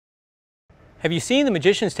Have you seen the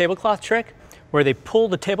magician's tablecloth trick where they pull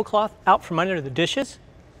the tablecloth out from under the dishes?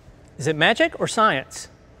 Is it magic or science?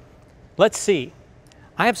 Let's see.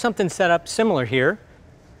 I have something set up similar here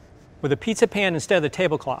with a pizza pan instead of the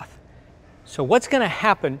tablecloth. So what's going to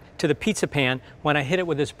happen to the pizza pan when I hit it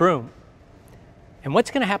with this broom? And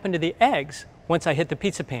what's going to happen to the eggs once I hit the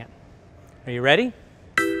pizza pan? Are you ready?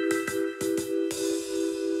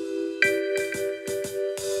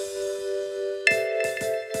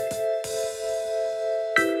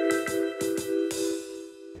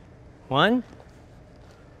 One,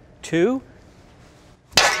 two.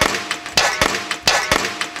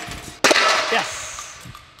 Yes.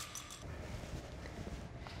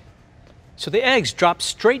 So the eggs dropped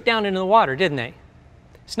straight down into the water, didn't they?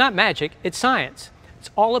 It's not magic, it's science. It's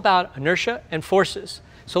all about inertia and forces.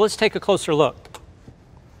 So let's take a closer look.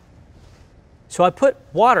 So I put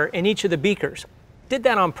water in each of the beakers. Did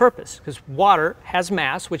that on purpose because water has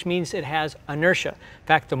mass, which means it has inertia. In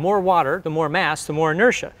fact, the more water, the more mass, the more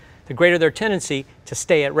inertia, the greater their tendency to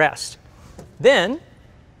stay at rest. Then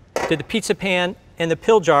did the pizza pan and the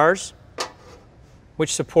pill jars,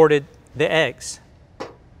 which supported the eggs.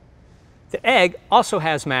 The egg also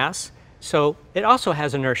has mass, so it also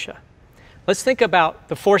has inertia. Let's think about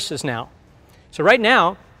the forces now. So right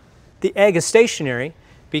now, the egg is stationary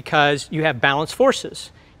because you have balanced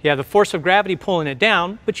forces. You have the force of gravity pulling it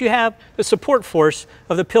down, but you have the support force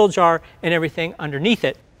of the pill jar and everything underneath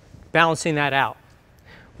it, balancing that out.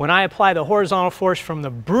 When I apply the horizontal force from the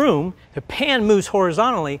broom, the pan moves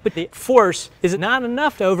horizontally, but the force is not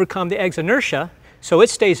enough to overcome the egg's inertia, so it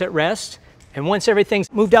stays at rest. And once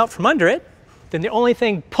everything's moved out from under it, then the only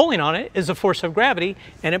thing pulling on it is the force of gravity,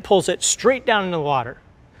 and it pulls it straight down into the water.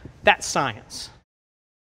 That's science.